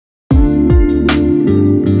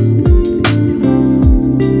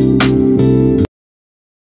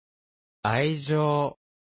愛情、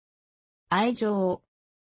愛情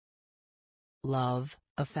love,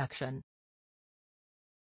 affection.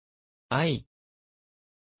 愛、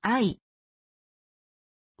愛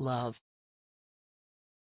love,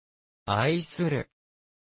 愛する、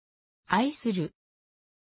愛する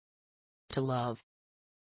to love,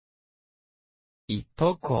 い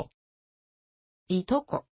とこ、いと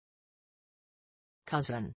こ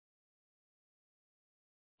cousin,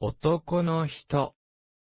 男の人、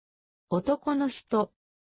男の人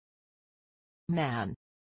man,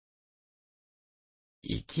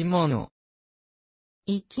 生き物、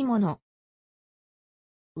生き物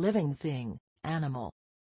living thing, animal.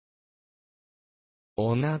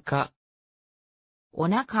 お腹、お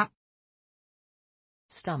腹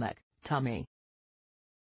stomach, tummy.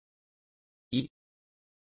 い、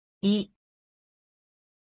い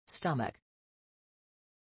stomach,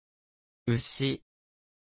 牛、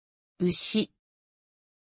牛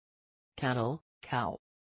cattle, cow.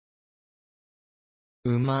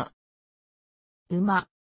 馬、馬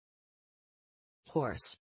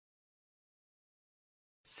horse,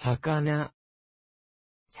 魚、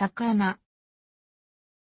魚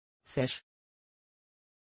fish,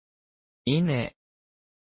 稲、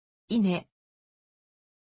稲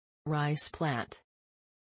rice plant,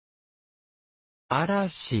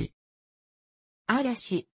 嵐、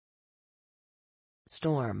嵐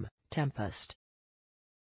storm, tempest.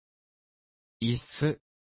 椅子、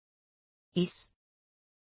椅子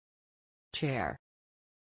chair,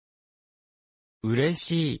 嬉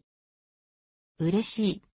しい、嬉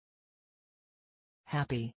しい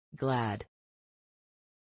happy, glad.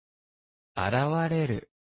 現れ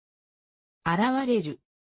る、現れる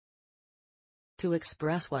to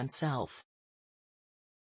express oneself.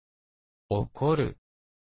 起こる、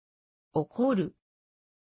起こる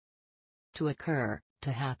to occur,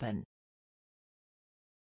 to happen.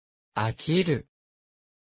 飽きる、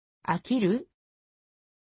飽きる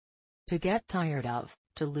to get tired of,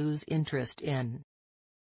 to lose interest in.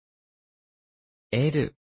 得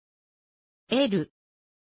る、得る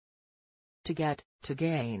to get, to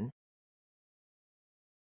gain.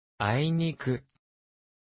 あいにく、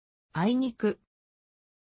あいにく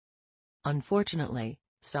unfortunately,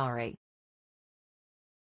 sorry.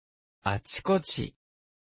 あちこち、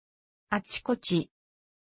あちこち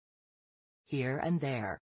here and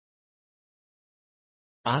there.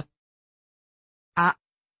 あ、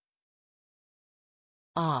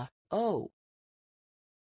あ oh.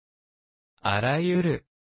 あらゆる、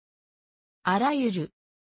あらゆる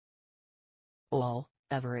all,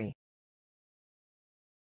 every.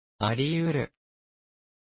 ありゆる、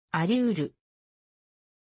ありうる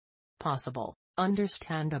possible,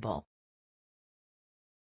 understandable.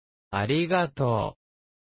 ありがと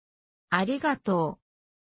ありがと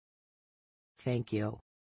う thank you. う、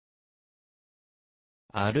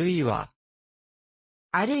あるいは、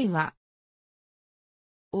あるいは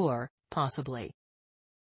or, possibly.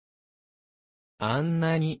 あん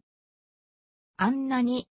なに、あんな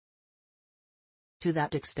に to that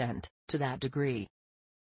extent, to that degree.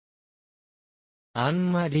 あ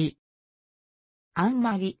んまり、あん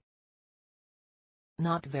まり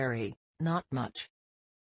not very, not much.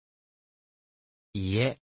 い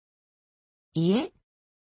え、いえ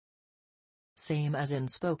same as in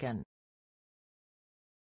spoken.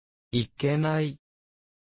 いけない、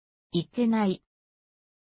いけない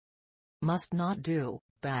must not do,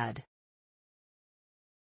 bad.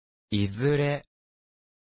 いずれ、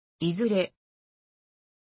いずれ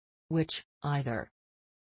which, either.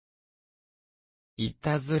 い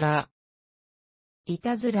たずら、い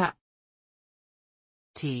たずら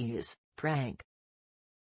tease, prank.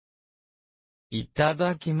 いた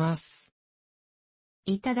だきます。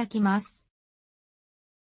いただきます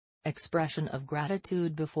expression of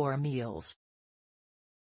gratitude before meals.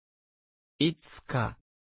 いつか、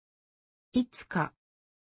いつか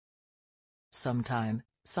sometime,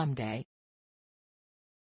 someday.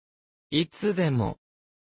 いつでも、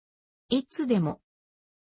いつでも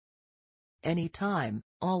anytime,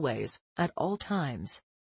 always, at all times.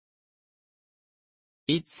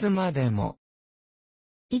 いつまでも、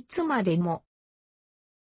いつまでも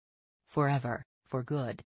forever, for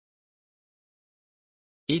good.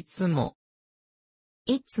 いつも、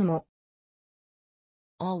いつも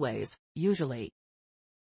always, usually.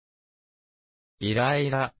 イライ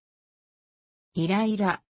ラ、イライ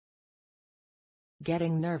ラ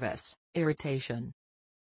getting nervous, irritation.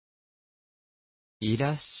 い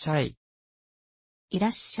らっしゃい、いら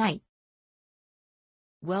っしゃい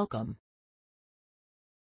welcome.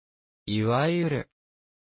 いわゆる、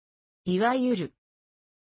いわゆる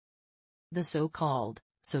the so-called,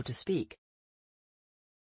 so to speak.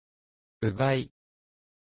 うがい、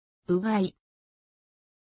うがい。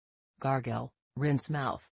gargle, rinse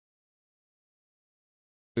mouth.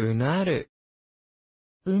 うなる、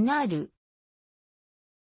うなる。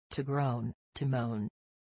to groan, to moan.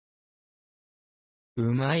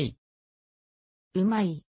 うまい、うま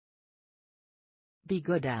い。be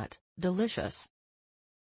good at, delicious.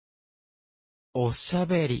 おしゃ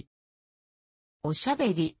べり、おしゃ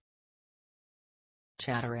べり。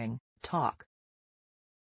chattering, talk.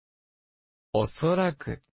 おそら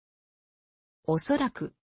く、おそら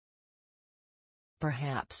く。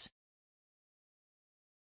perhaps.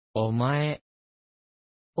 お前、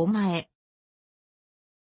お前。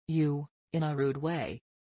you, in a rude way.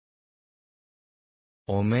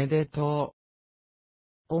 おめでと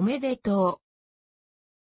おめでと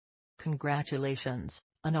う。congratulations,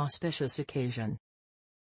 an auspicious occasion. う、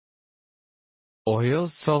およ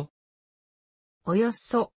そ、およ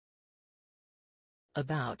そ。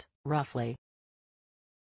about, roughly.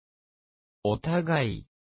 お互い、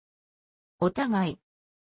お互い。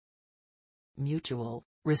mutual,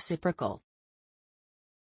 reciprocal.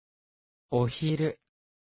 お昼、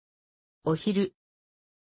お昼。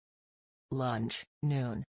lunch,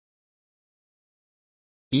 noon.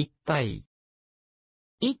 一体、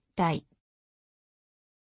一体。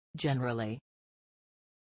generally.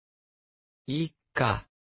 一家、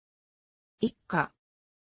一家。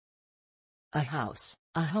a house,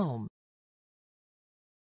 a home.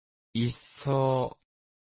 一層、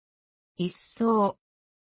一層。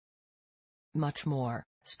much more,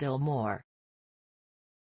 still more.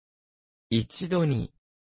 一度に、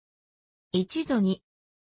一度に。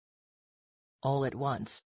all at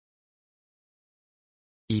once.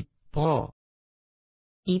 一方、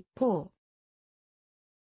一方。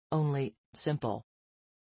only, simple.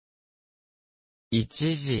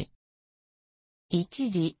 一時、一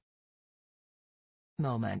時。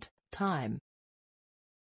moment, time.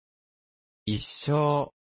 一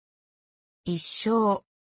生、一生。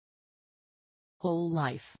whole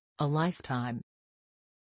life, a lifetime.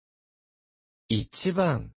 一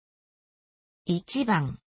番、一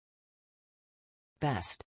番。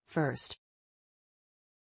best, first.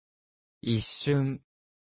 一瞬、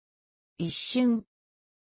一瞬。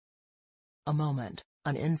a moment,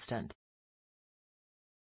 an instant.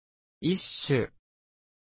 一種、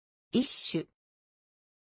一種。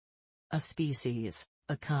a species,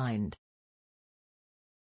 a kind.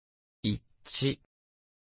 一致、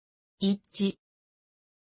一致。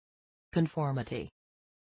conformity.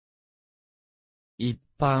 一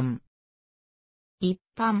般、一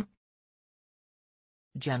般。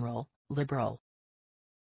general, liberal.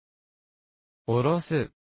 おろ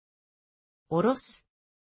す、下ろす。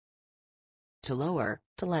to lower,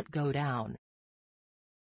 to let go down.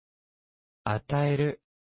 与える、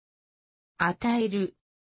与える。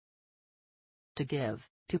to give,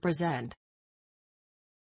 to present.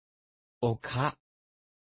 丘、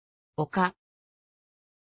丘。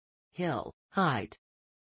hill, height.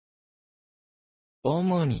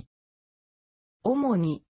 主に、主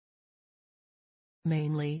に。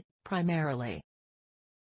mainly, primarily.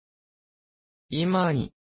 今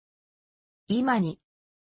に、今に。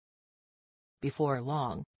before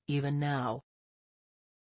long, even now.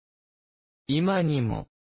 今にも、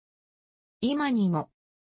今にも。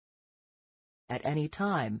at any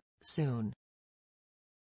time, soon.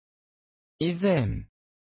 以前、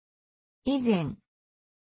以前。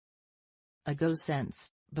ago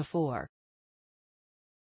since, before.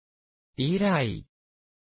 以来、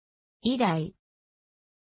以来。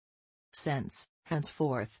since,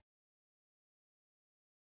 henceforth.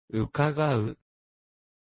 伺う、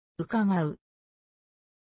伺う。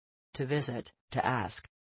to visit, to ask.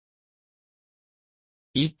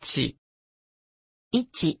 位置、位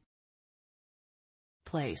置。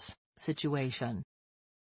place, situation.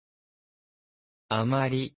 あま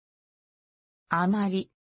り、あま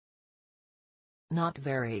り。not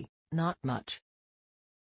very, not much.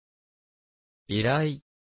 依頼、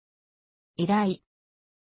依頼。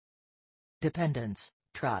dependence,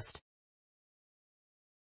 trust.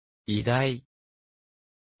 依頼、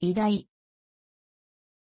依頼。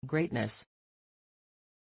greatness.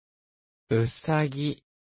 うさぎ、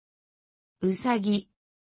うさぎ。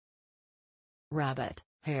rabbit,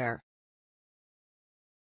 hare.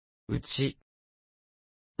 うち、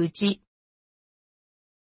うち。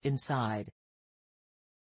inside.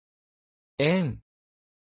 円、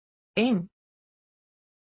円。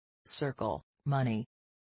circle, money.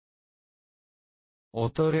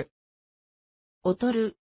 劣る、劣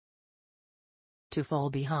る。to fall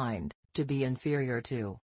behind, to be inferior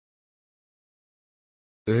to.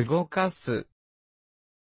 動かす、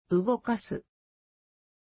動かす。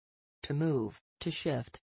to move, to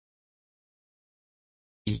shift.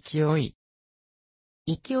 勢い、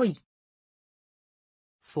勢い、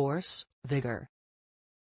Force, vigor.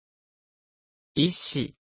 医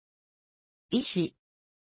師、医師、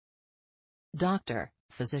Doctor,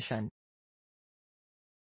 physician.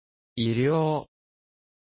 医療、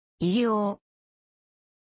医療、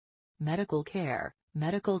Medical care,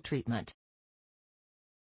 medical treatment.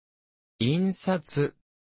 印刷、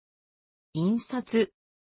印刷、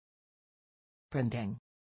Printing.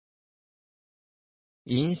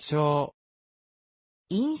 印象、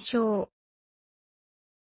印象、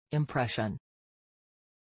Impression.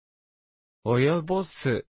 及ぼ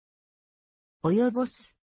す、及ぼ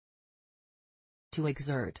す、To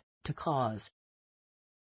exert, to cause.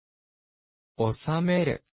 収め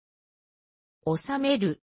る、収め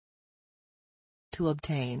る、To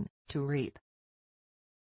obtain, to reap.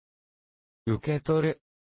 受け取る、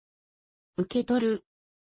受け取る、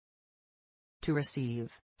To receive,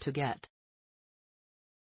 to get.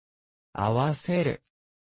 合わせる、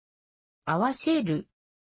合わせる、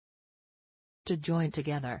To join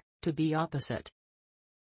together, to be opposite.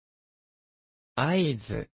 合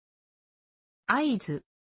図、合図、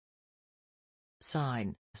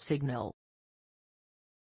Sign, signal.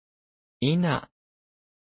 いな、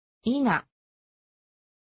いな、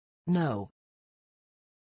No.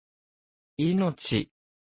 命、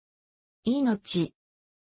命、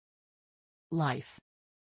Life.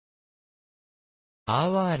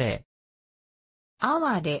 哀れ、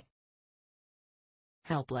哀れ、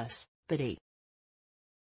Helpless, pity.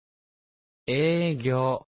 営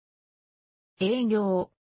業、営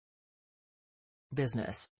業、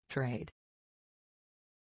Business, trade.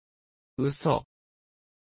 嘘、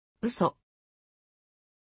嘘、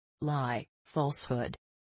Lie, falsehood.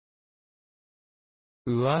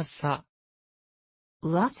 噂、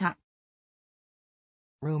噂、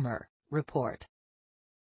Rumor, report.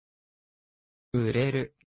 売れ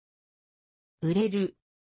る、売れる、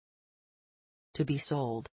To be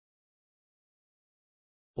sold.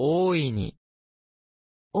 大いに、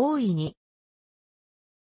大いに、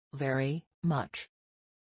Very, much.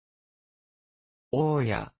 大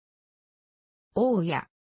家、大家、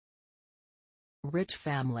 Rich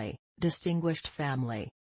family, distinguished family.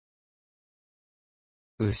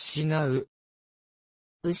 失う、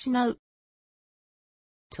失う、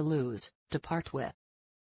 To lose, to part with.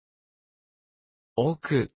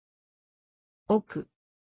 奥、奥、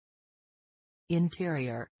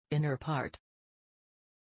 Interior, inner part.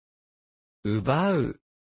 奪う、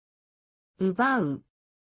奪う、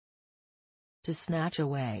 To snatch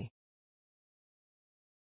away.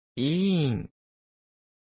 委員、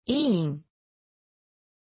委員、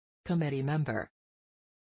 Committee member.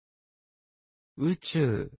 宇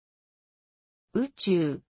宙、宇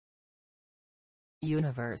宙、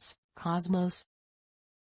 Universe, cosmos.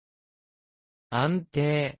 安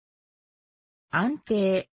定、安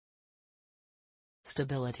定、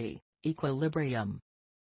 Stability, equilibrium.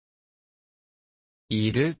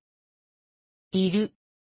 いる、いる、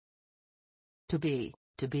 To be,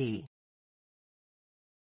 to be.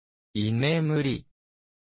 居眠り、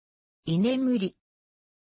居眠り、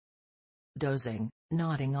 Dozing,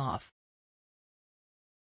 nodding off.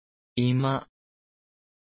 今、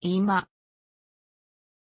今、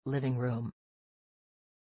 Living room.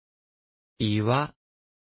 岩、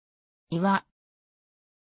岩、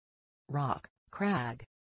 Rock, crag.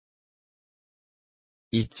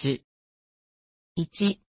 一、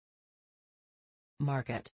一、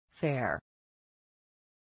 Market, fair.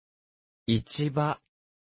 市場、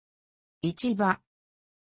市場、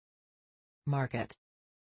 Market.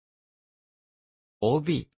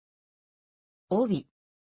 帯、帯、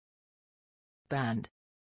 Band.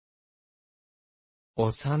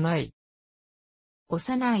 幼い、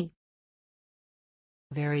幼い、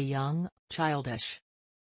 Very young, childish.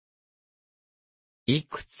 い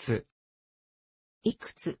くつ、い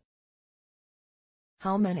くつ、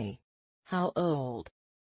 How many? How old?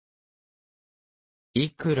 い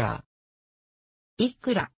くら、い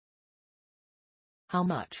くら、 How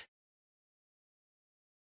much?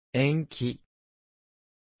 延期、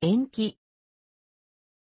延期、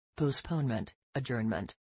 Postponement,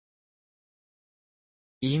 adjournment.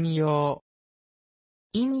 引用、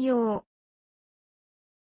引用、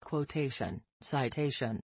 Quotation,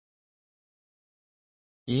 citation.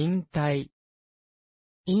 引退、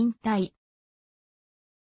引退、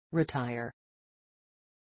 Retire.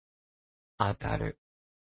 当たる、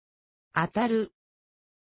当たる、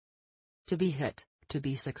 To be hit, to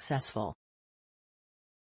be successful.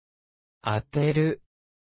 当てる、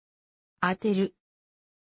当てる、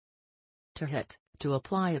 To hit, to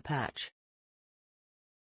apply a patch.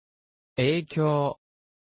 影響、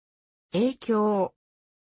影響、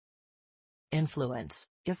 influence,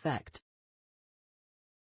 effect.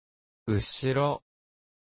 後ろ、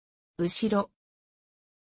後ろ、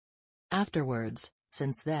 Afterwards,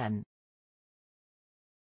 since then.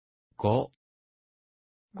 後、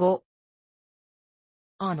後、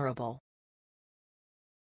 Honorable.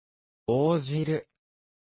 応じる、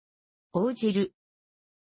応じる、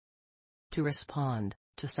 To respond,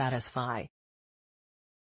 to satisfy.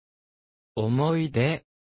 思い出、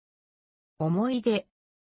思い出、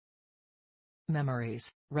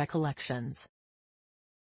 Memories, recollections.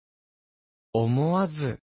 思わ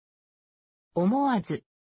ず、思わず、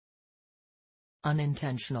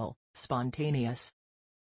 Unintentional, spontaneous.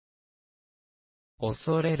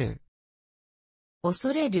 恐れる、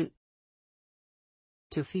恐れる、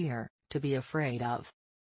 To fear, to be afraid of.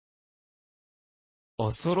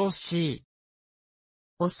 恐ろしい、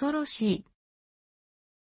恐ろしい、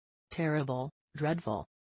 Terrible, dreadful.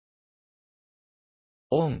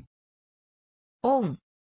 恩、恩、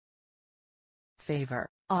 Favor,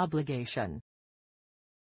 obligation.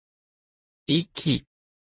 息、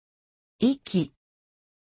息、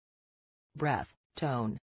 Breath,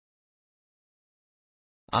 tone.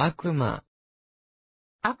 悪魔、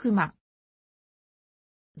悪魔、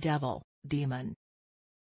 Devil, demon.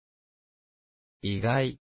 意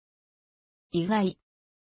外、意外、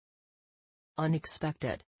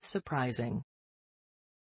 Unexpected, surprising.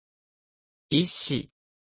 意志、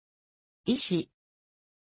意志、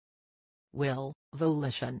 Will,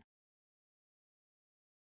 volition.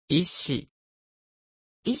 意志、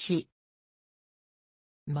意志、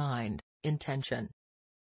 Mind, intention.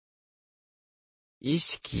 意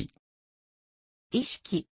識、意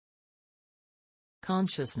識、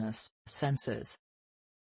 Consciousness, senses.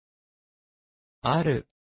 ある、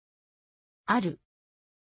ある、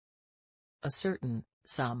 A certain,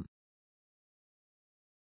 some.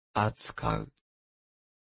 扱う、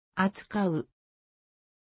扱う、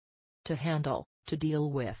 To handle, to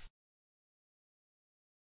deal with.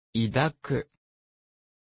 抱く、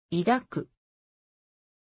抱く、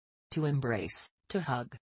 To embrace, to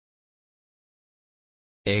hug.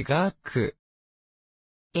 描く、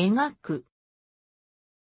描く、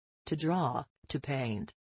 To draw, to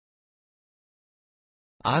paint.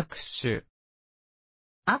 握手、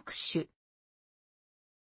握手、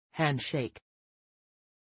 Handshake.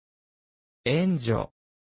 援助、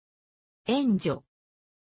援助、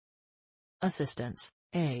 Assistance,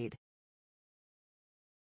 aid.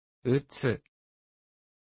 撃つ、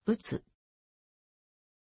撃つ、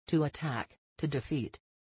 To attack, to defeat.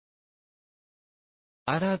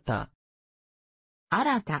 新た、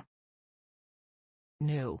新た、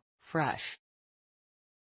 New, fresh.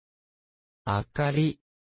 明かり、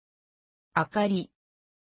明かり、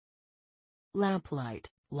 Lamplight,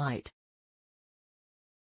 light.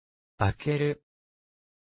 開ける、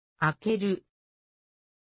開ける、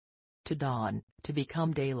 To dawn, to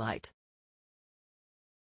become daylight.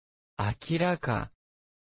 明らか、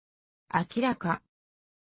明らか、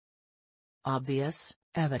 Obvious,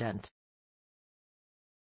 evident.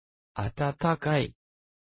 暖かい、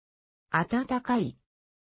暖かい、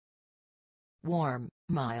 Warm,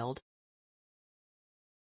 mild.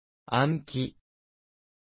 暗記、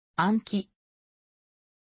暗記、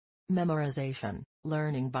 Memorization,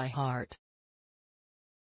 learning by heart.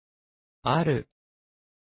 ある、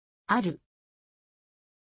ある、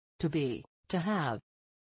 To be, to have.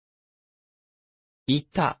 い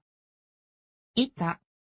た、板、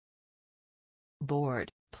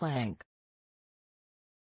 Board, plank.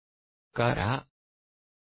 から、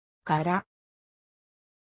から、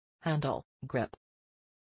 Handle, grip.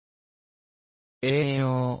 栄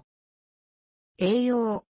養、栄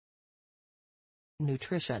養、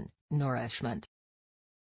 Nutrition, nourishment.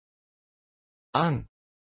 案、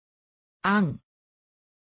案、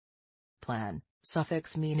 Plan,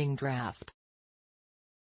 suffix meaning draft.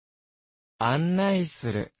 案内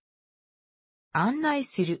する、案内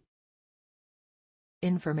する、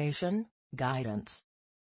 Information, guidance.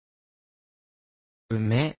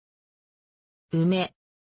 梅、梅、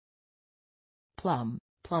 Plum,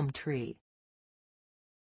 plum tree.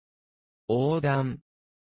 横断、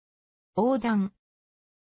横断、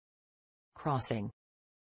 Crossing.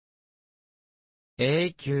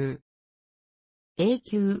 永久、永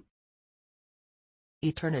久、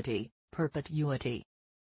 Eternity, perpetuity.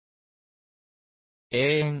 永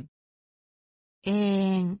遠、永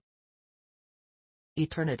遠、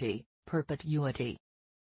 Eternity, perpetuity.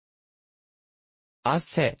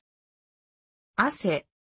 汗、汗、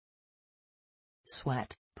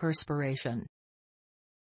 Sweat, perspiration.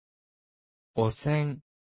 汚染、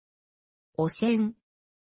汚染、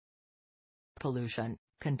pollution,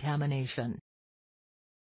 contamination.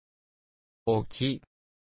 沖、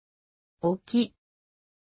沖、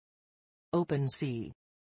Open sea.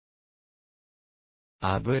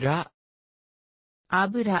 油、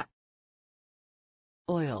油、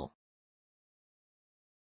Oil.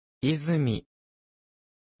 泉、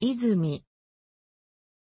泉、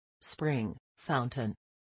Spring, fountain.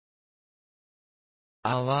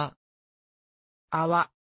 泡、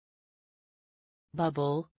泡、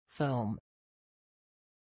Bubble, foam.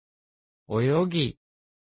 泳ぎ、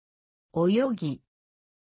泳ぎ、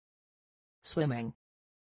Swimming.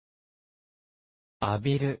 浴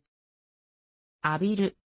びる、浴び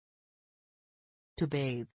る、To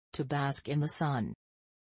bathe, to bask in the sun.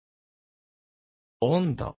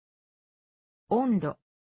 温度、温度、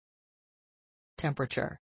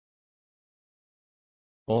Temperature.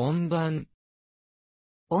 温暖、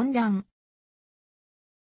温暖、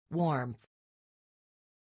Warmth.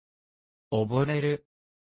 溺れる、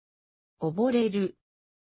溺れる、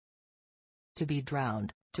To be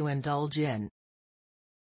drowned, to indulge in.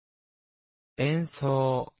 演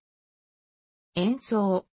奏、演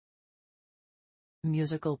奏、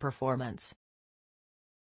Musical performance.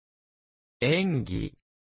 演技、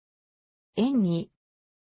演技、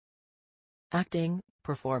Acting,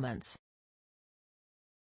 performance.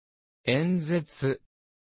 演説、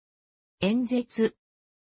演説、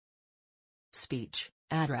Speech,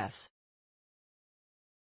 address.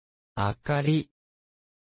 明かり、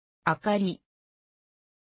明かり、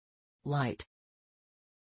Light.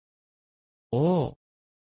 王、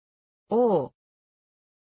王、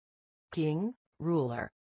King, ruler.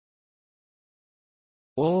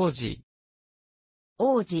 王子、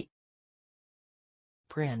王子、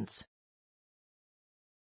Prince.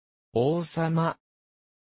 王様、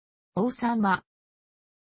王様、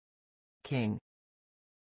King.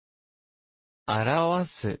 表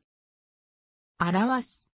す、表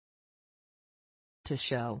す、To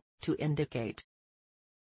show, to indicate.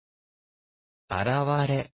 現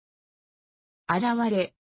れ、現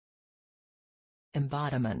れ、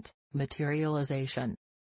Embodiment, materialization.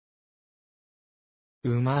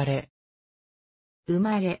 生まれ、生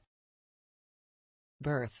まれ、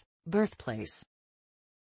Birth, birthplace.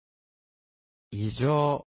 異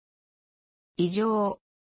常、異常、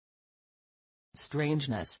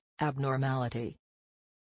Strangeness, abnormality.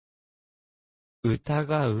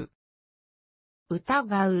 疑う、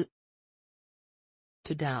疑う、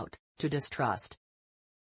To doubt, to distrust.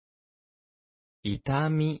 痛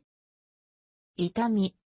み、痛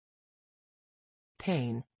み、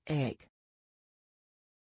Pain, ache.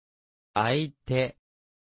 相手、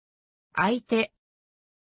相手、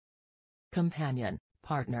Companion,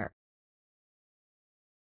 partner.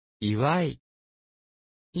 祝い、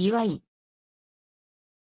祝い、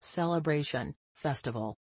Celebration,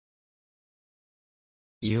 festival.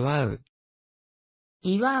 祝う、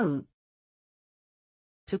祝う、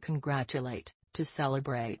To congratulate, to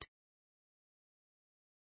celebrate.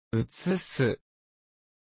 移す、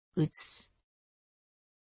移す、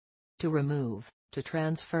 To remove, to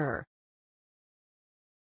transfer.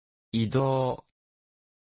 移動、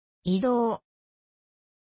移動、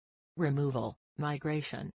 Removal,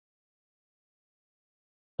 migration.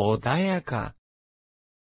 穏やか、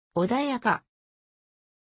穏やか、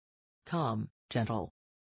Calm, gentle.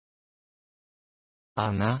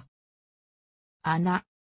 穴、穴、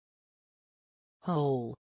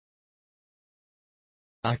 Whole.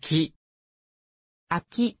 空き、空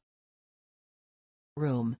き、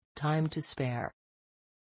 Room, time to spare.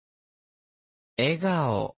 笑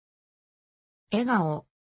顔、笑顔、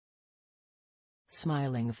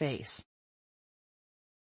 Smiling face.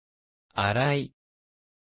 洗い、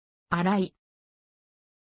洗い、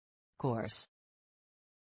 Course.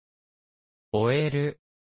 終える、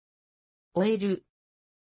終える、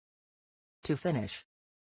 To finish.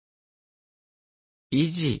 維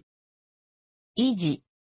持、維持、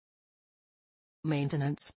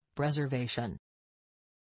 Maintenance, preservation.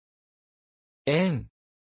 縁、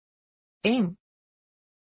縁、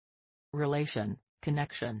 Relation,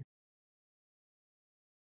 connection.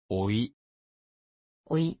 老い、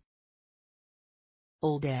老い、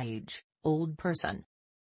 Old age, old person.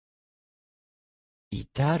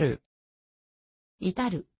 至る、至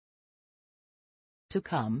る、 To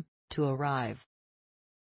come, to arrive.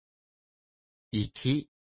 行き、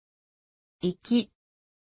行き、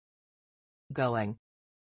 Going.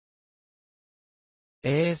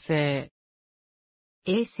 衛星、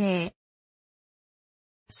衛星、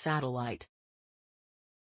 Satellite.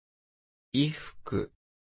 衣服、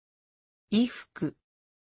衣服、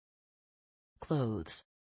 Clothes.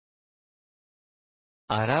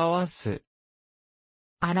 表す、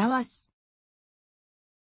表す、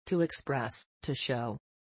To express, to show.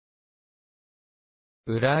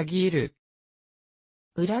 裏切る、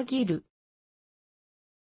裏切る。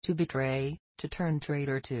To betray, to turn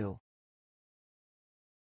traitor to.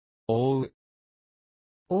 覆う、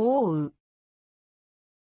覆う。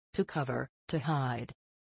To cover, to hide.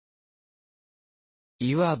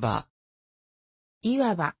 いわば、い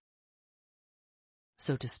わば。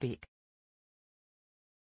So to speak.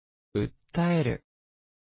 訴える、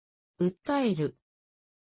訴える。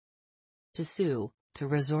To sue, to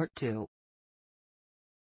resort to.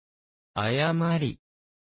 誤り、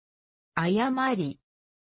誤り。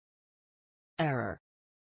Error.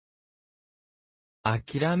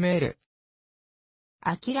 諦める、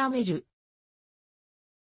諦める。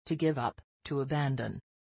To give up, to abandon.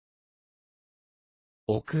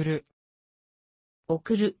 送る、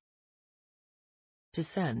送る。To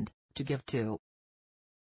send, to give to.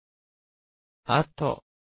 あと、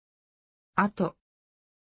あと。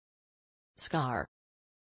Scar.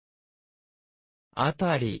 あ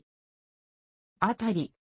たり、あた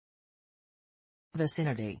り。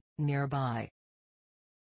Vicinity, nearby.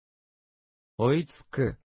 追いつ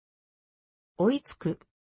く、追いつく。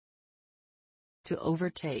To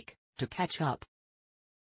overtake, to catch up.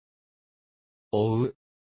 追う、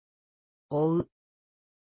追う。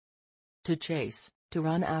To chase, to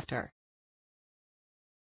run after.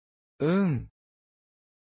 運、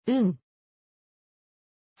運。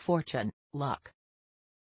Fortune, luck.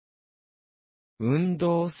 運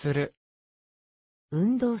動する、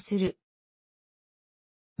運動する。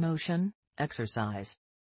Motion, exercise.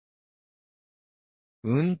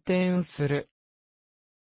 運転する、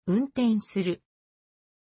運転する。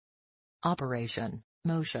Operation,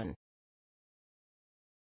 motion.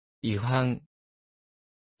 違反、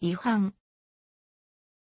違反。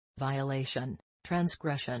Violation,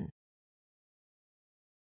 transgression.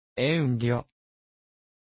 遠慮、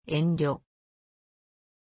遠慮。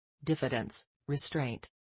Diffidence,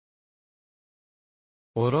 restraint.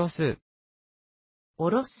 下ろす、下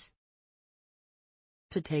ろす。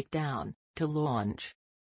To take down, to launch.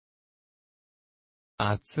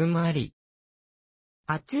 集まり、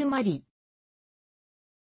集まり。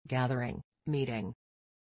Gathering, meeting.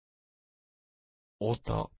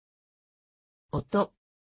 音、音。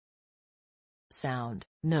Sound,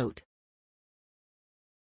 note.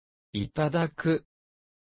 いただく、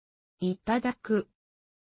いただく。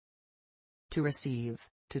To receive,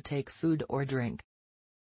 to take food or drink.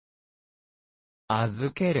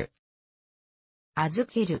 預ける、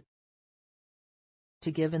預ける。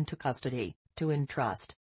To give into custody, to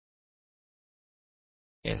entrust.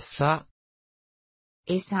 餌、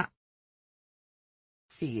餌。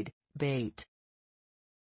Feed, bait.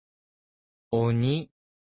 鬼、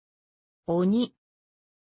鬼。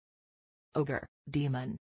Ogre,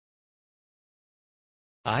 demon.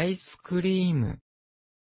 アイスクリーム、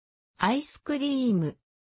アイスクリーム。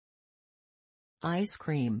Ice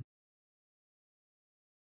cream.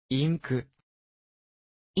 インク、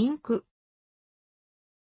インク。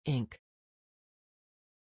Ink.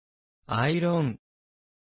 アイロン、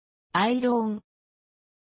アイロン。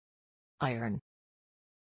Iron.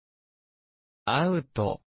 アウ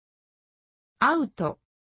ト、アウト。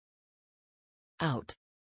Out.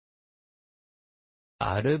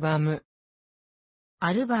 アルバム、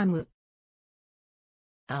アルバム。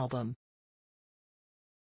Album.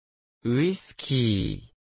 ウイス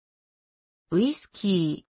キウイス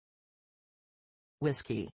キ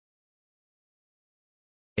Whiskey. ー、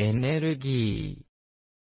エネルギ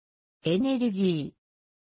ー、ー。エネルギ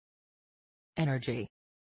Energy.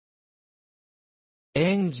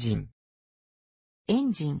 エンジン、ー。エ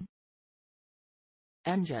ンジン。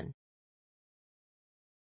Engine.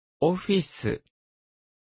 オフィス、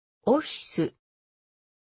オフィス。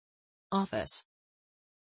Office.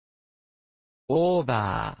 オー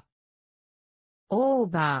バー、オー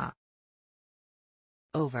バ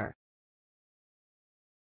Over.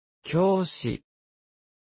 教師、ー。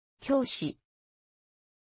教師。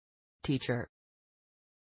Teacher.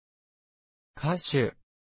 歌手、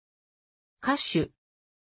歌手。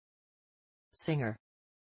Singer.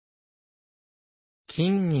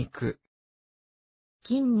 筋肉、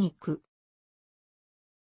筋肉。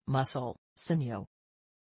Muscle, sinew.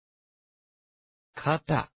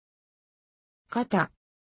 肩、肩。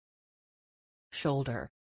Shoulder.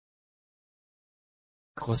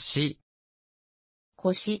 腰、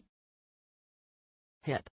腰。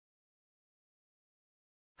Hip.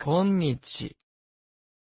 今日、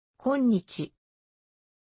今日。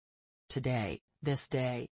Today, this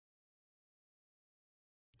day.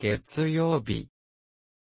 月曜日、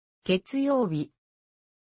月曜日。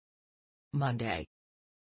Monday.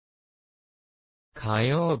 火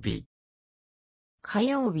曜日、火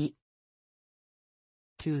曜日、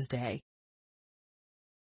Tuesday,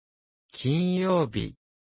 金曜日、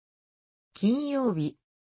金曜日、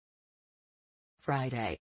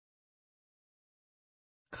Friday,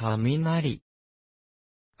 雷、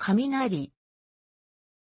雷、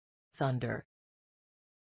thunder,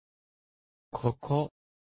 ここ、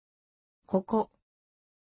ここ、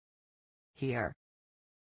here,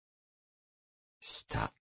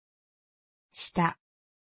 下、下、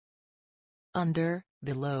under,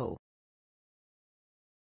 below,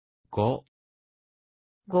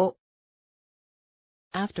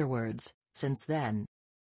 5、5、afterwards, since then,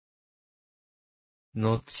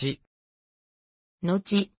 後、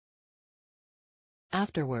後、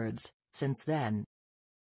afterwards, since then,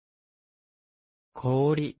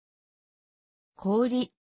 氷、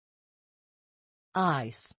氷、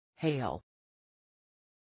ice, hail,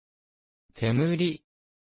 煙、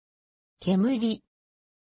煙、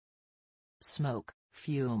smoke,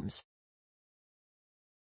 fumes,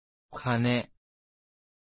 金、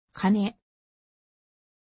金、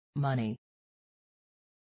money,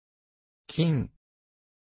 金、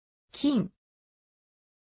金、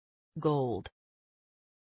gold,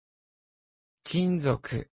 金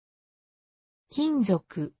属、金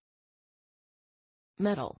属、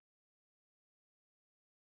metal,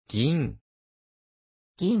 銀、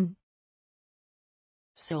銀、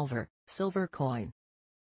silver, silver coin,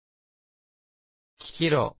 キ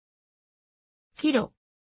ロ、キロ、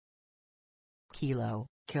kilo,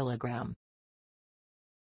 kilogram,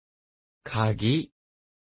 鍵、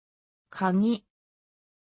鍵、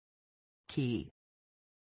key,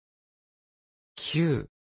 9、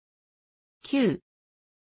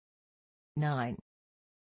 9、nine,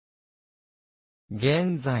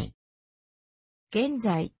 現在、現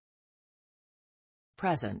在、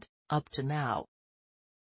present, up to now,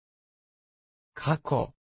 過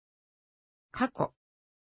去、過去、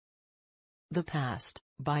 the past,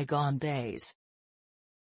 bygone days,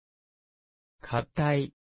 硬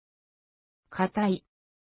い、硬い、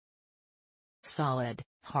 solid,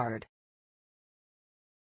 hard,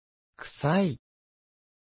 臭い、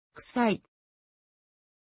臭い、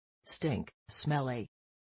 stink, smelly,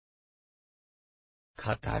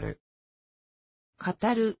 語る、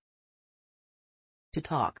語る、 to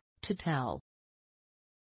talk, to tell,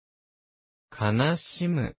 悲し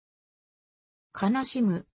む、悲し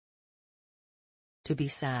む、 to be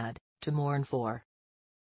sad, to mourn for,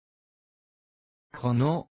 こ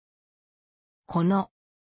の、この、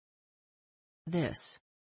 this,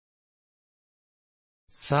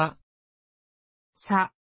 さ、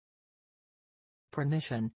さ、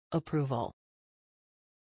 permission, approval,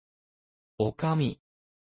 おかみ、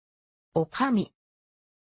おかみ、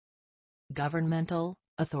 governmental,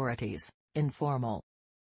 authorities, informal,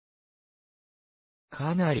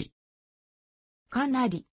 かなり、かな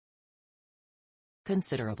り、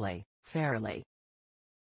 considerably, fairly,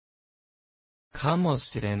 かも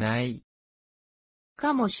しれない、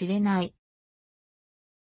かもしれない、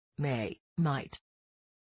 may, might,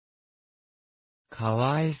 か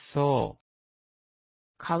わいそ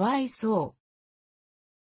かわいそ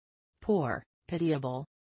poor, pitiable, う、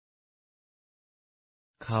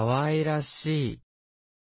かわいらしい、う、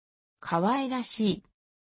かわいらしい、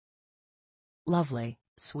 lovely,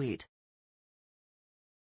 sweet,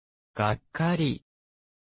 がっかり、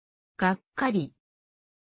がっかり、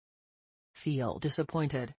 feel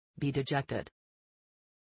disappointed, be dejected,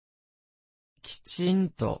 きちん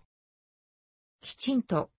と、きちん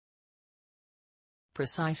と、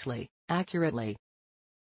 precisely, accurately,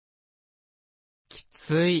 き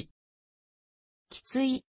つい、きつ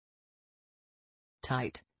い、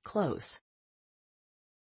 tight, close,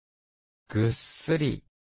 ぐっすり、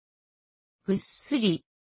ぐっすり、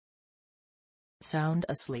 sound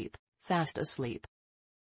asleep, fast asleep,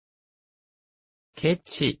 ケ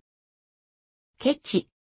チ、ケチ、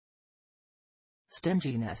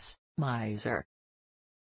 stinginess, miser,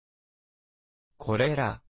 これ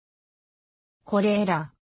ら、これ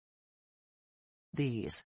ら、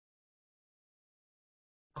 these,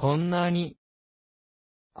 こんなに、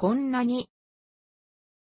こんなに、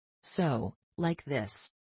 so, like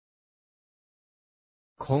this,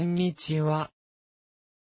 こんにちは、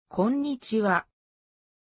こんにちは、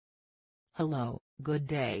 hello, good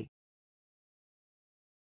day,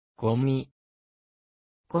 ゴミ、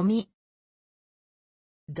ゴミ、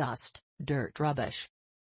 dust, dirt, rubbish,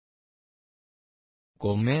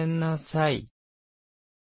 ごめんなさい、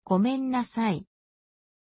ごめんなさい、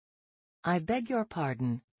 I beg your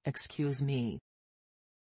pardon, excuse me,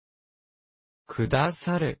 くだ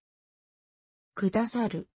さる、くださ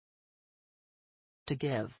る、 to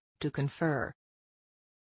give, to confer,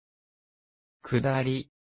 下り、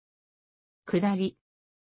下り、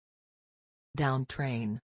down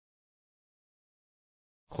train,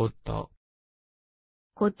 こと、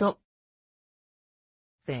こと、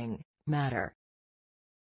thing, matter,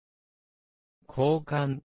 交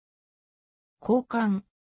換、交換、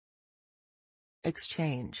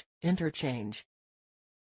exchange, interchange,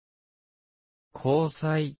 交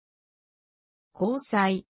際、交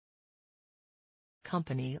際、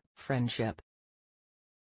company, friendship,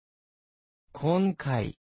 今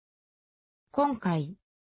回、今回、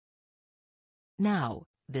now,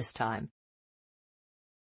 this time,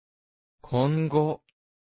 今後、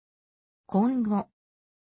今後、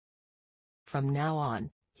from now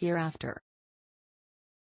on, hereafter,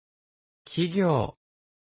 企業、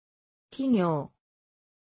企業、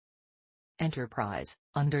enterprise,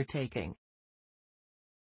 undertaking,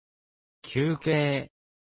 休憩、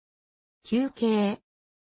休憩、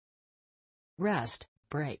 rest,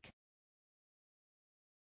 break,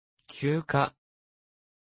 休暇、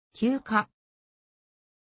休暇、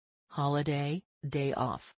 holiday, day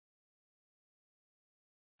off,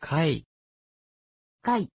 会、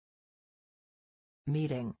会、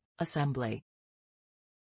 meeting, assembly,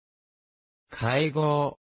 会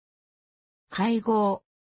合、会合、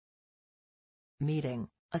 meeting,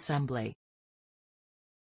 assembly,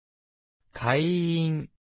 会員、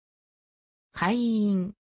会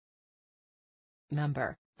員、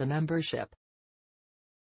 member, the membership,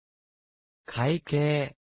 会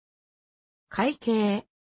計、会計、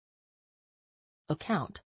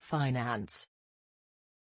 account, finance,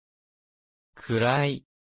 位、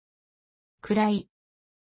位、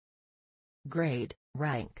 grade,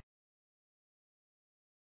 rank,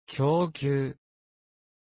 供給、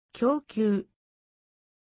供給、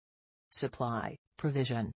 supply,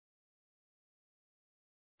 provision,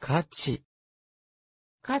 価値、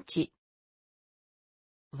価値、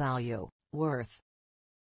 value, worth,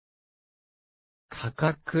 価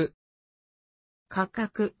格、価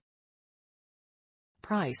格、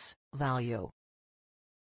 price, value,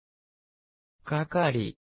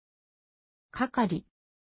 係、係、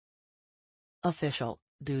 official,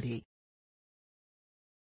 duty,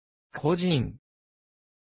 個人、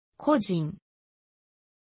個人、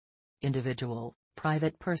 individual,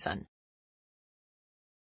 private person,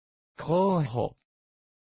 候補、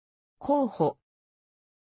候補、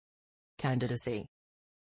 candidacy,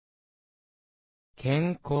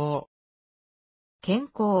 健康、健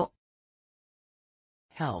康、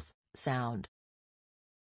 health, sound,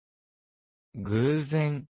 偶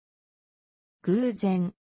然、偶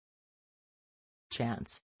然、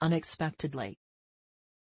 chance, unexpectedly,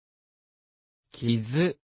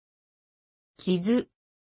 傷、傷、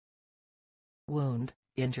 wound,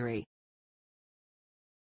 injury,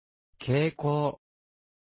 傾向、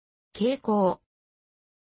傾向、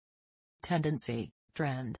 tendency,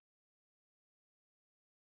 trend,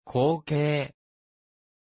 光景、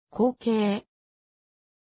光景、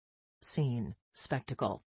 scene,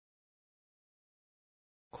 spectacle,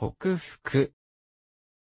 克服、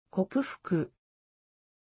克服、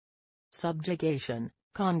 subjugation,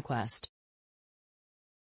 conquest,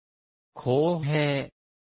 公平、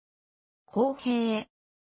公平、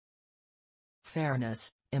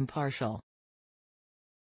 fairness, impartial,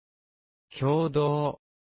 共同、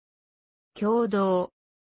共同、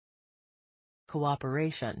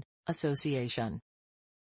 cooperation, association,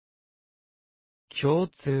 共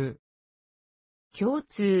通、共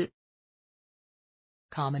通、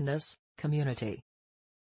 commonness, community,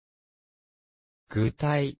 具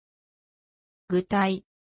体、具体、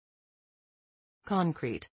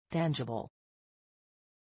 concrete, tangible,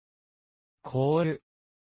 凍る、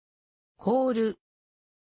凍る、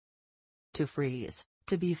 to freeze,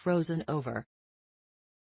 to be frozen over,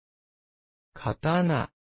 刀、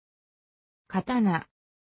刀、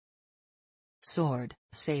 sword,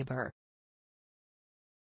 saber,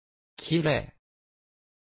 きれ、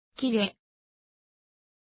切れ、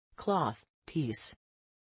 cloth, piece,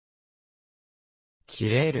 切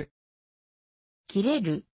れる、切れ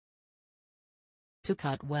る、 to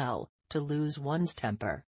cut well, to lose one's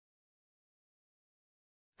temper,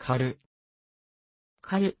 刈る、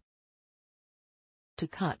刈る、 to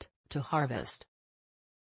cut, to harvest,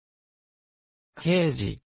 刑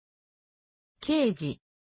事、刑事、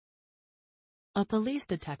 a police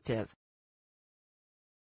detective,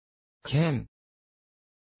 剣、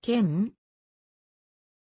剣、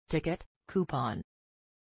 ticket, coupon,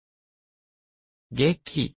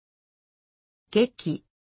 劇、劇、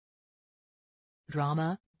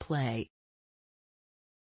 drama, play,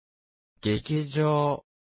 劇場、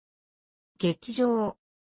劇場、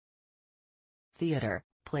 theater,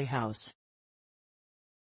 playhouse,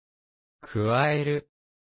 加える、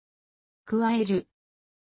加える。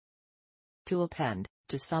To append,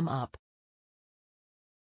 to sum up.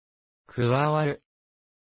 加わる、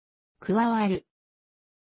加わる。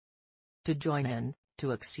To join in,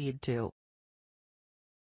 to accede to.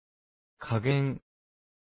 加減、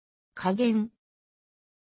加減。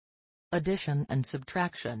Addition and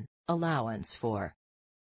subtraction, allowance for.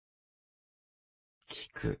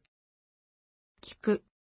 聞く、聞く。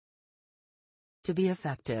To be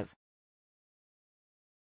effective.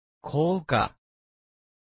 効果、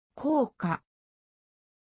効果。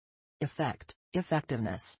Effect,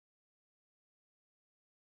 effectiveness.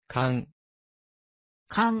 感、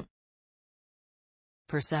感。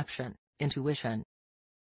Perception, intuition.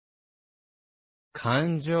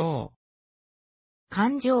 感情、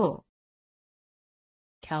感情。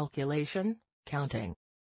Calculation, counting.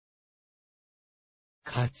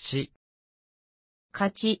 勝ち、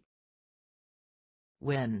勝ち。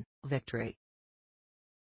Win, victory.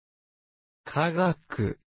 科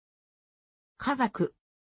学、科学。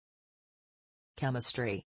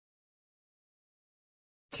Chemistry.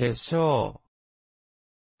 化粧、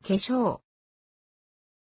化粧。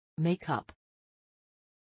Makeup.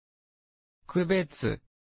 区別、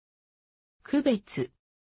区別。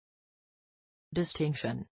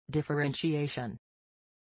Distinction, differentiation.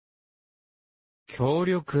 協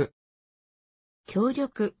力、協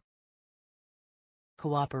力。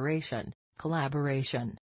Cooperation,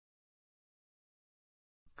 collaboration.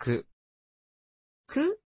 区、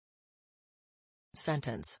く。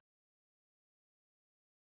Sentence.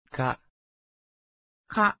 か、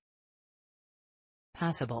か。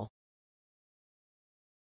Passable.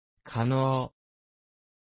 可能、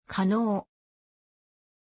可能。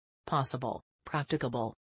Possible,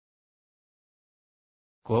 practicable.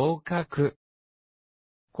 合格、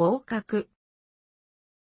合格。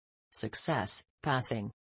Success,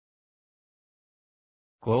 passing.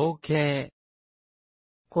 合計、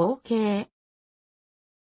合計。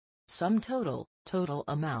Sum total, total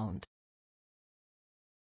amount.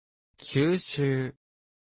 吸収、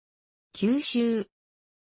吸収。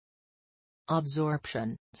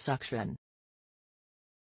Absorption, suction.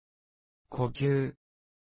 呼吸、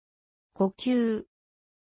呼吸。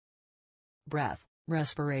Breath,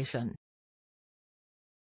 respiration.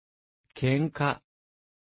 喧嘩、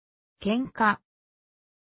喧嘩。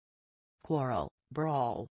Quarrel,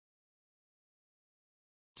 brawl.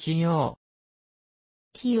 器用、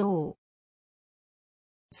器用。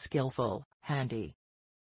Skillful, handy.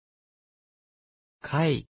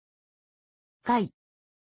 解、解。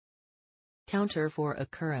Counter for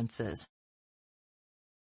occurrences.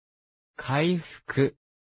 回復、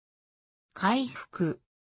回復。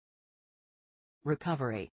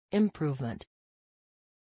Recovery, improvement.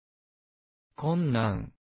 困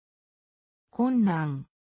難、困難。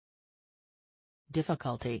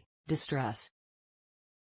Difficulty, distress.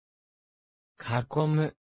 囲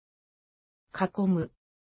む、囲む。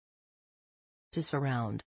To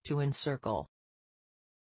surround, to encircle.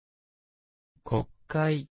 国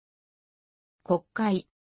会、国会。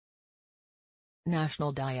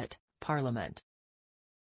National diet, parliament.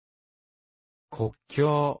 国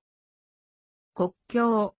境、国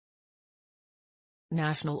境。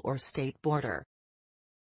National or state border.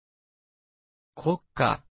 国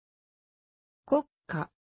家、国家。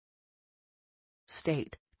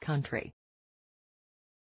State, country.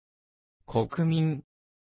 国民、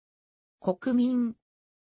国民。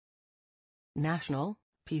National,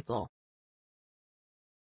 people.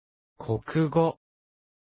 国語、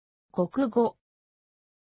国語。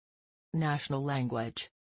National language.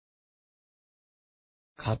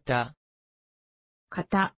 型、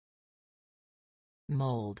型。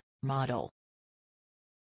Mold, model.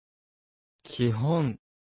 基本、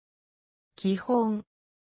基本。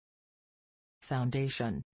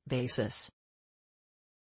Foundation, basis.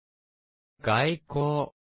 外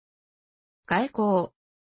交、外交。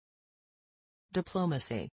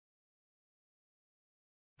Diplomacy.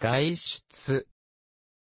 外出、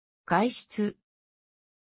外出。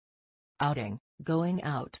Outing, going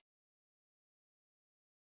out.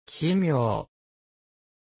 奇妙、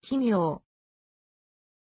奇妙。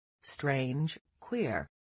Strange, queer.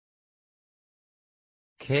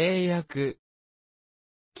 契約、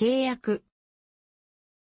契約。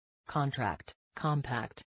Contract,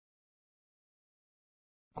 compact.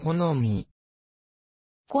 好み、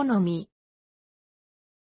好み。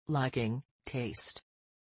Liking, taste.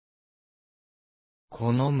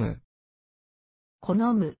 好む、好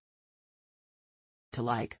む。To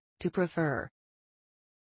like, to prefer.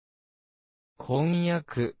 婚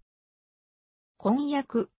約、婚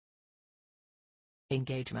約。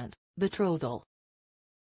Engagement, betrothal.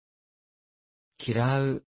 嫌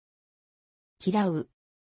う、嫌う。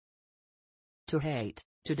To hate,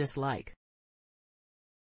 to dislike.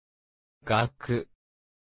 学、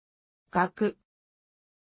学、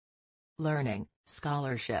 Learning,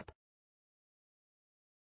 scholarship.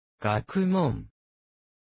 学問、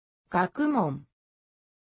学問。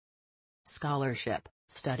Scholarship,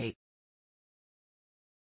 study.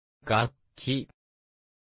 楽器、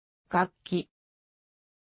楽器。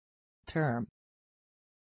Term.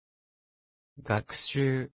 学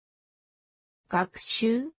習、学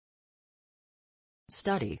習。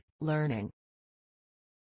Study, learning.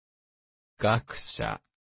 学者、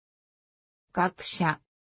学者。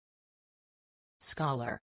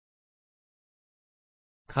Scholar.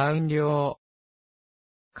 完了、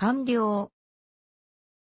完了。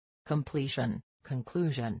Completion,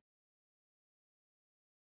 conclusion.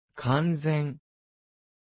 完全、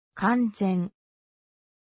完全。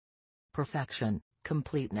Perfection,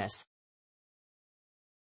 completeness.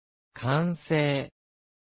 完成、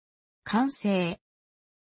完成。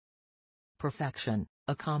Perfection,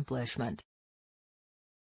 accomplishment.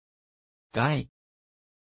 害、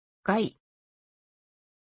害。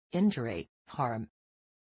Injury, harm.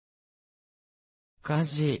 家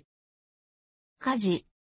事、家事。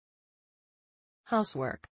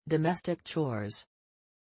Housework, domestic chores.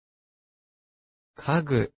 家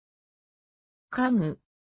具、家具。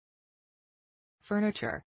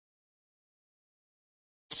Furniture.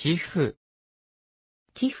 寄付、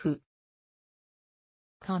寄付。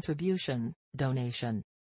Contribution, donation.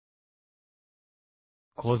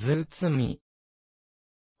 小包み、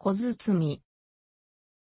小包み。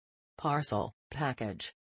Parcel,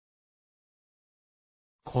 package.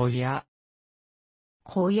 小屋、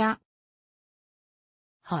小屋。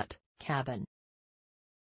Hut, cabin.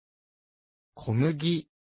 小麦、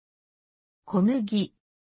小麦。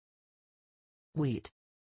Wheat.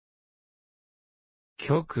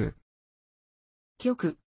 局、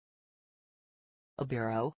局。A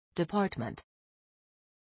bureau, department.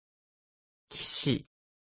 騎士、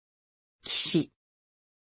騎士。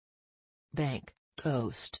Bank,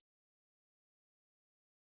 coast.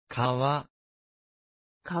 川、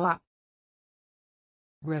川。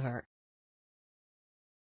River.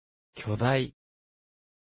 巨大、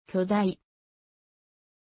巨大。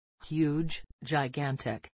Huge,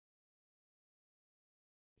 gigantic.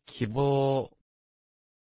 希望、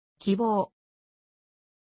希望。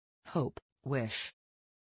Hope, wish.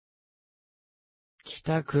 帰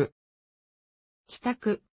宅、帰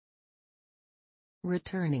宅。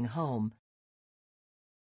Returning home.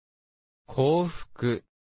 幸福、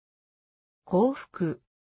幸福。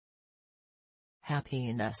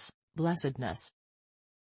Happiness, blessedness.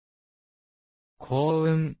 幸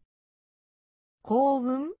運、幸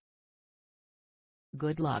運。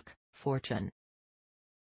Good luck, fortune.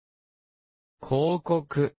 広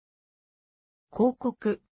告、広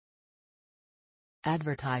告。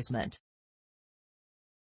Advertisement.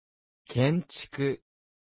 建築、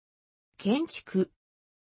建築。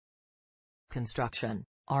Construction,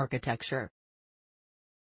 architecture.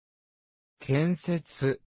 建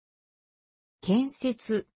設、建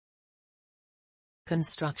設。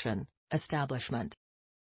Construction, establishment.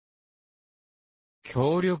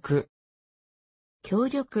 協力、協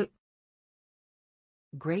力。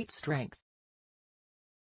Great strength.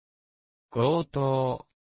 強盗、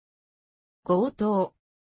強盗。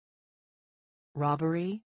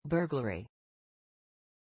Robbery, burglary.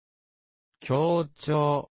 強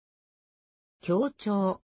調、強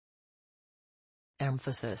調。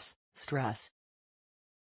Emphasis, stress.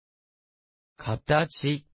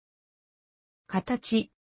 形、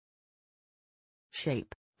形。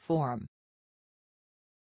Shape, form.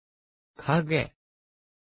 影、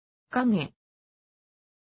影。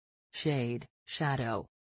Shade, shadow.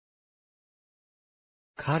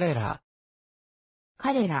 彼ら、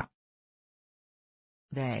彼ら。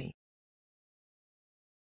They.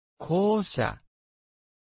 後者、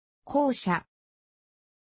後者。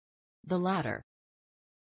The latter.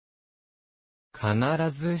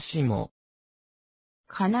 必ずしも、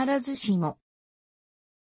必ずしも。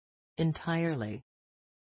Entirely.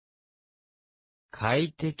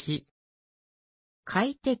 快適、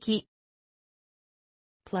快適。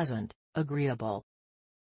Pleasant, agreeable.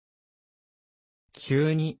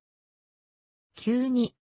 急に、急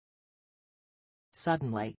に。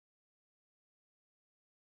Suddenly.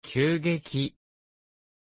 急激、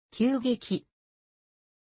急激。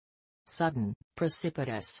Sudden,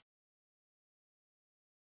 precipitous.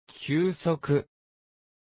 急速、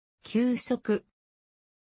急速。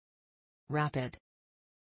Rapid.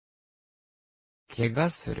 怪我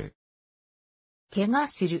する、怪我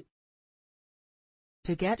する。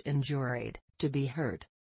To get injuried, To be hurt.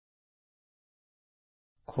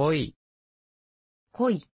 恋、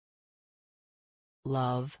恋、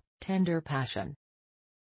 Love, tender passion.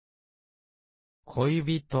 恋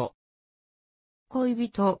人、恋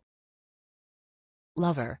人、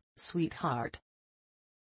 Lover, sweetheart.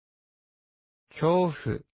 恐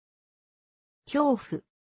怖、恐怖、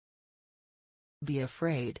 Be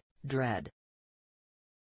afraid, dread.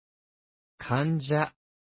 患者、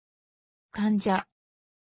患者、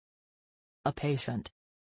 A patient.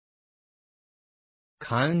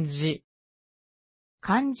 漢字、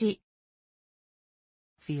漢字、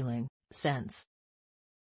 Feeling, sense.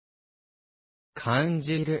 感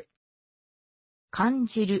じる、感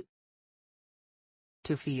じる、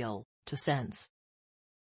 To feel, to sense.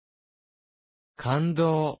 感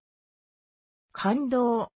動、感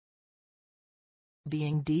動、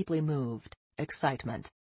 Being deeply moved, excitement.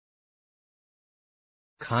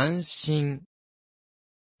 関心、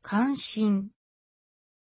関心、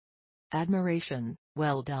 Admiration,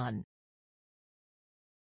 well done.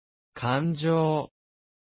 感情、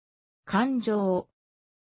感情、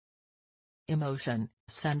 Emotion,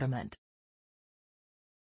 sentiment.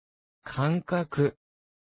 感覚、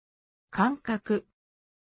感覚、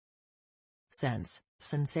 Sense,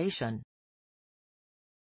 sensation.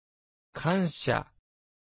 感謝、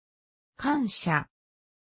感謝、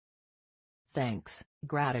 Thanks,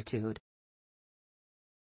 gratitude.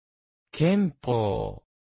 憲法、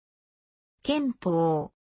憲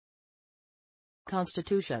法、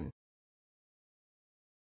 Constitution.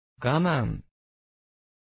 我慢、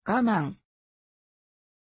我慢、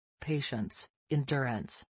 Patience,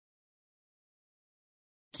 endurance.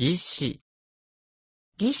 技師、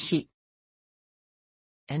技師、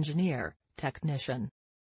 Engineer, technician.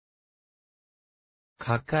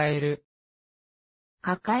 抱える、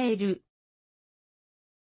抱える、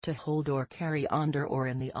 To hold or carry under or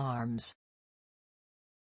in the arms.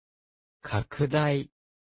 拡大、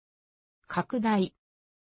拡大、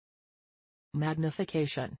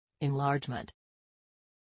 Magnification, enlargement.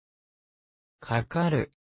 かか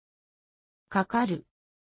る、かかる、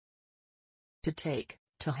 To take,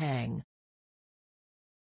 to hang.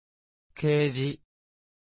 掲示、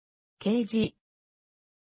掲示、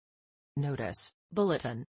 Notice,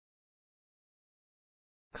 bulletin.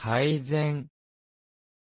 改善、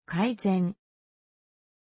改善、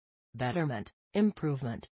 Betterment,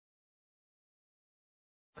 improvement.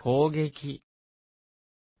 攻撃、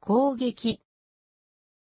攻撃、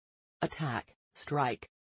 Attack, strike.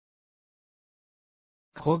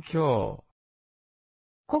 故郷、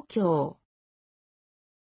故郷、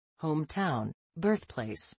 Hometown,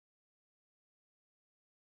 birthplace.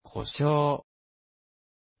 故障、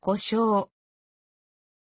故障、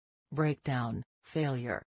 Breakdown,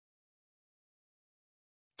 failure.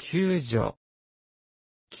 救助、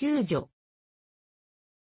救助、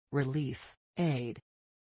 Relief, aid.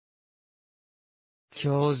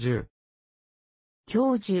 教授、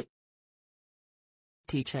教授、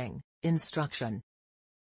 Teaching, instruction.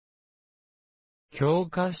 教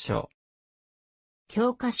科書、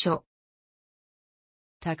教科書、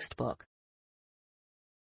 Textbook.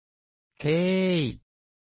 敬意、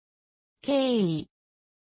敬意、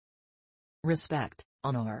 Respect,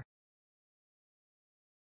 honor.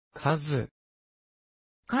 数、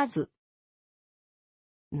数、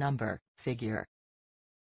 Number, figure.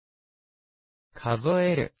 数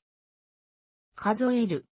える、数え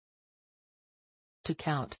る、 To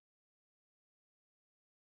count.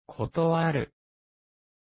 断る、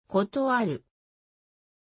断る、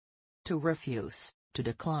 To refuse, to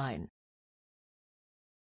decline.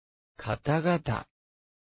 方々、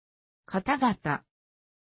方々、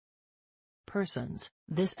 Persons,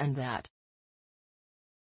 this and that.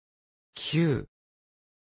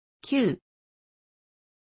 9、9、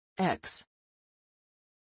 X.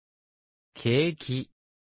 景気、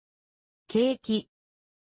景気、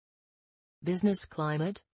 Business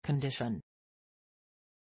climate, condition.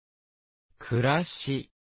 暮らし、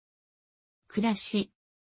暮らし、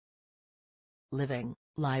 Living,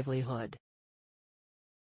 livelihood.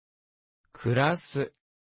 暮らす、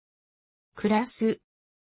暮らす、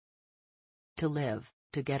 To live,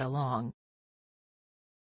 to get along.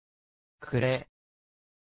 暮れ、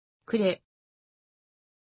暮れ、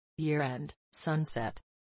 Year end, sunset.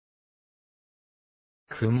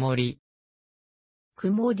 曇り、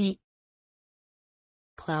曇り、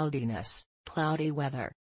 Cloudiness, cloudy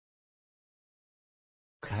weather.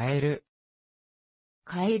 変える、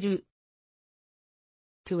変える、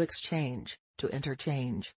 To exchange, to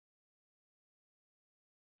interchange.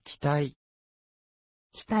 期待、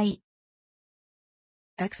期待、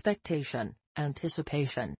 Expectation,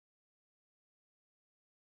 anticipation.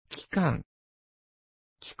 期間、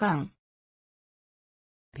期間、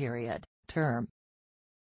 period, term,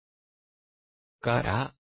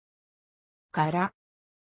 柄、柄、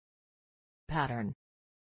 pattern,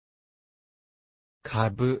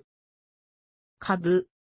 株、株、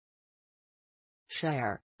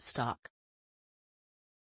 share, stock,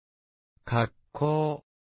 格好、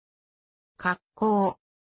格好、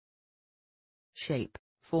 shape,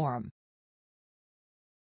 form,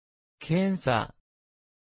 検査、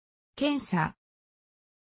検査、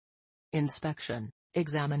 inspection,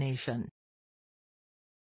 examination,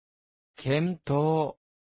 検討、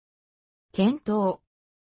検討、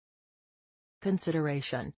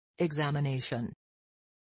 consideration, examination,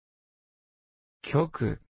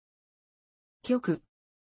 局、局、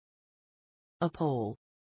 uphold,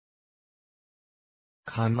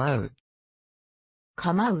 構う、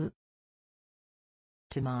構う、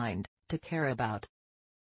 to mind, to care about,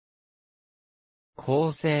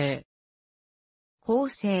 構成、構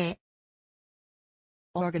成、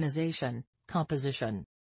 organization, composition,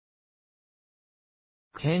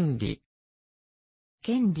 権利、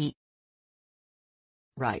権利、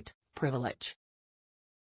 right, privilege,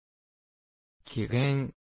 機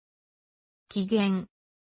嫌、機嫌、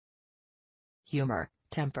 humor,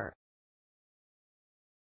 temper,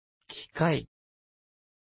 機械、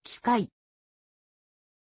機械、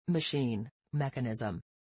 machine, mechanism,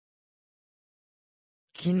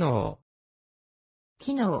 機能、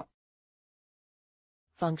機能、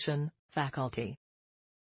 function, faculty,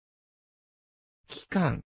 機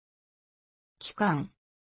関、機関、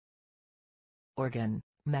 organ,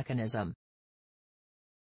 mechanism,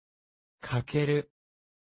 かける、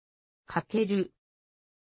かける、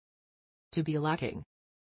 to be lacking,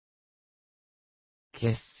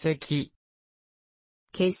 欠席、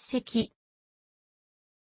欠席、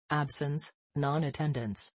 absence,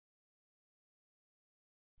 non-attendance,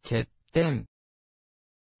 欠点、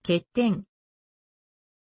欠点、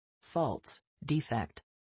 faults, defect,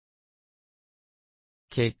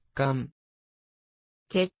 欠陥、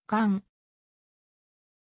欠陥、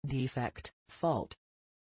 defect, fault,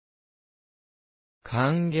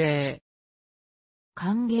 歓迎、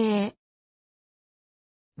歓迎、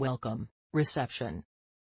 welcome, reception,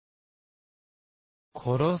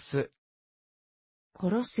 殺す、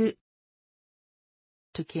殺す、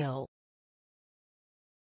 to kill,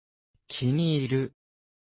 気に入る、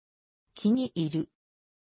気に入る、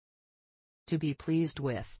 to be pleased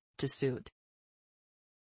with, to suit,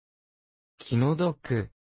 気の毒、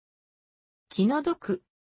気の毒、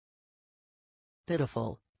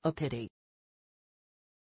 pitiful, a pity,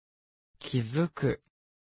 気づく、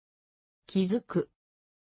気づく、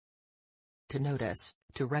 to notice,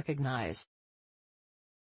 to recognize,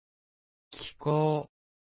 気候、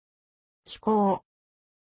気候、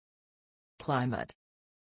 climate,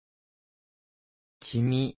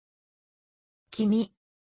 君、君、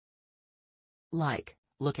 like,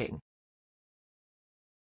 looking,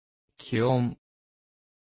 気温、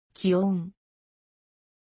気温、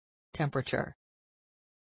 temperature,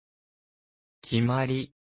 決ま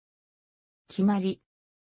り、決まり、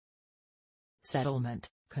 settlement,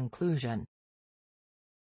 conclusion,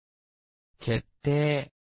 決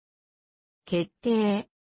定、決定、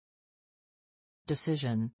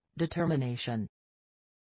 decision, determination,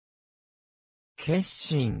 決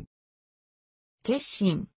心、決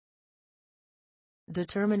心、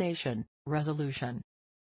 determination, resolution,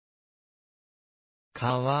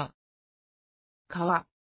 川、川、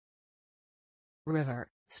 river,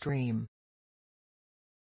 stream,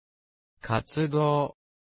 活動、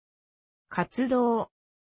活動、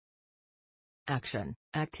 action,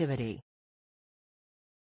 activity,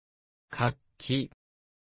 活気、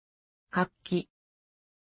活気、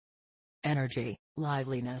 energy,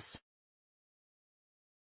 liveliness,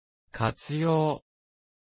 活用、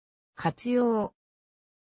活用、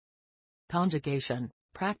 conjugation,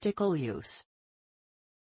 practical use,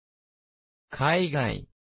 海外、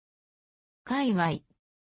海外、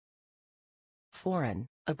 foreign,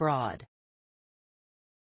 abroad,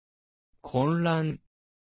 混乱、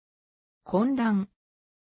混乱、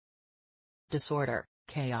 disorder,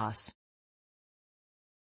 chaos,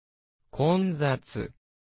 混雑、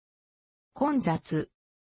混雑、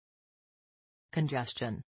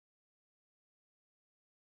 congestion,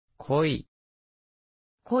 濃い、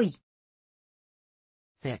濃い、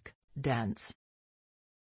 thick, dense,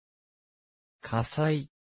 火災、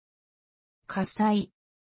火災、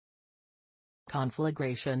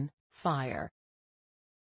 conflagration, fire,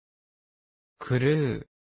 狂う、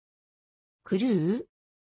狂う、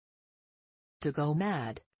 to go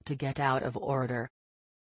mad, to get out of order,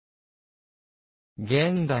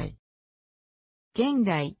 現代、現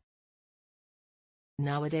代、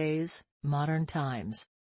nowadays, modern times.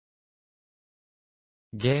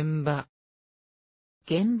 現場、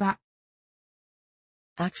現場、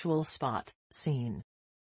 Actual spot, scene.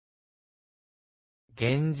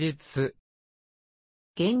 現実、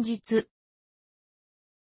現実、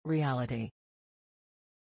 Reality.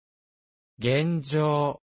 現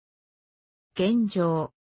状、現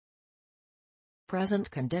状、 Present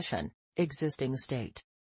condition, existing state.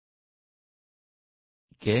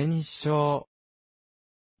 現象、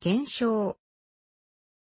現象、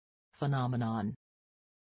 Phenomenon.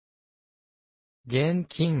 現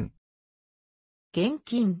金、現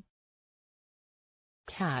金、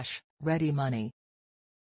 Cash, ready money.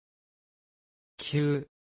 球、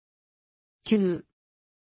球、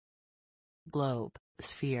 Globe,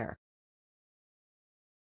 sphere.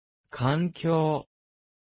 環境、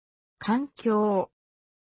環境、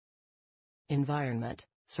 Environment,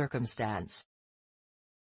 circumstance.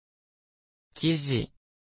 記事、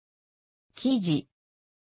記事、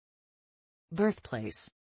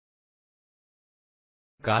 Birthplace.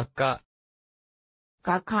 画家、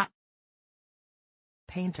画家、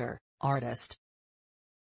 Painter, artist.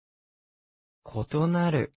 異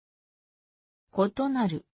なる、異な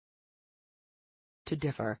る、 To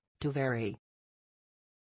differ, to vary.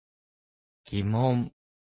 疑問、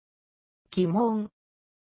疑問、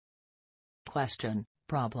 Question,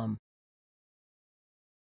 problem.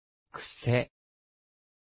 癖、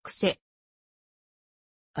癖、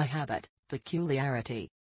 A habit, peculiarity.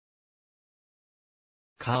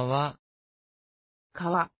 皮、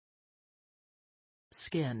皮、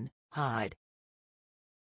 Skin, hide.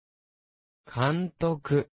 監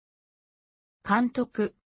督、監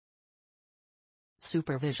督、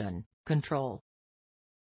 Supervision, control.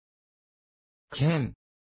 県、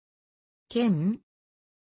県、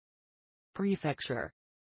 Prefecture.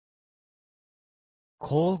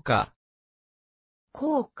 効果、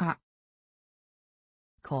効果、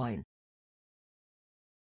 Coin.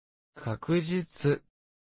 確実、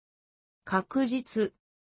確実、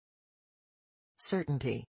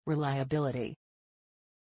 Certainty, reliability.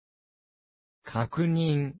 確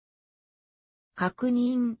認、確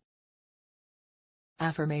認、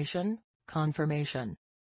 Affirmation, confirmation.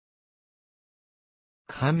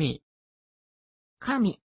 神、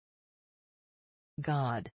神、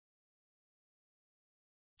 God.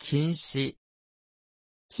 禁止、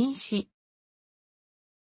禁止、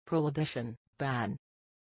 Prohibition, ban.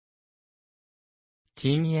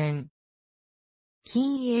 禁煙、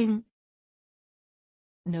禁煙、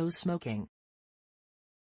 No smoking.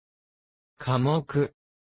 科目、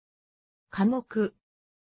科目、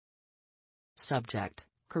 Subject,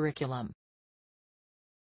 curriculum.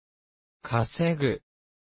 稼ぐ、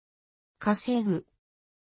稼ぐ、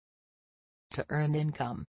 To earn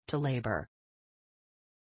income, to labor.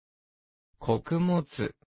 穀物、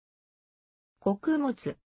穀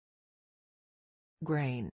物、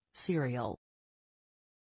 Grain, cereal.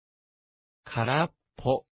 空っ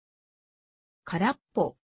ぽ、空っ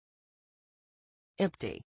ぽ、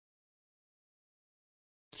 Empty.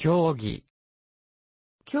 競技、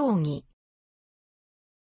競技、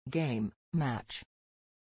 Game, match.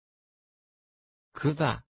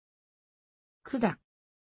 管、管、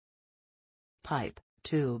 Pipe,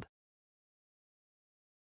 tube.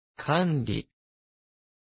 管理、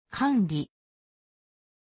管理、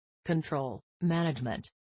 Control,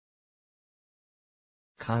 management.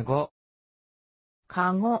 かご、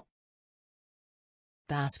かご、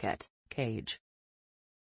 Basket, cage.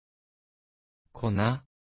 粉、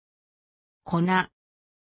粉、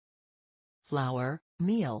 Flour,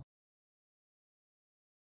 meal.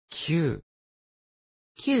 球、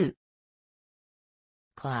級、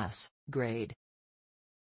 Class, grade.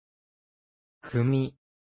 組、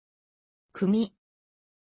組、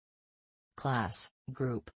 Class,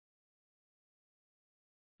 group.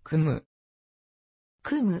 組む、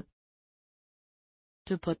組む、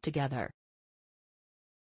 To put together.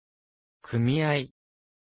 組合、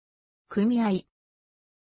組合、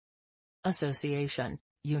 Association,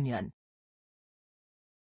 union.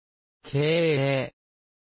 経営、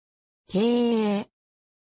経営、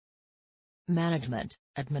 Management,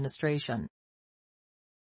 administration.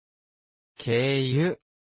 経由、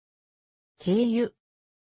経由、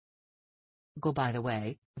 Go by the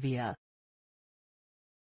way, via.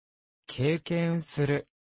 経験する、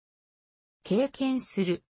経験す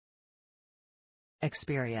る、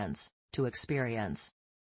 Experience, to experience.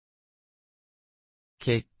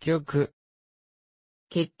 結局、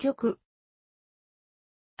結局、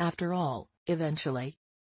 After all, eventually.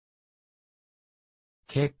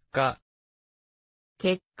 結果、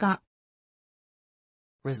結果、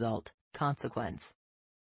 Result, consequence.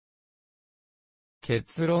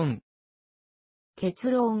 結論、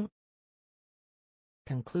結論、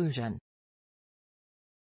 conclusion,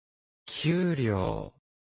 給料、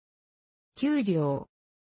給料、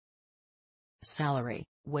 salary,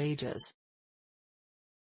 wages,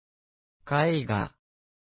 絵画、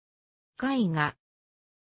絵画、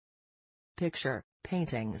 picture,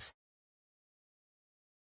 paintings,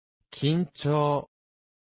 緊張、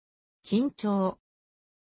緊張、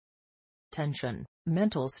 tension,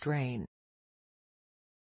 mental strain,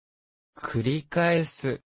 繰り返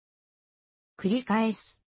す、繰り返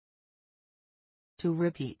す、 to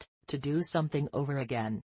repeat, to do something over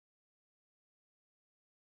again.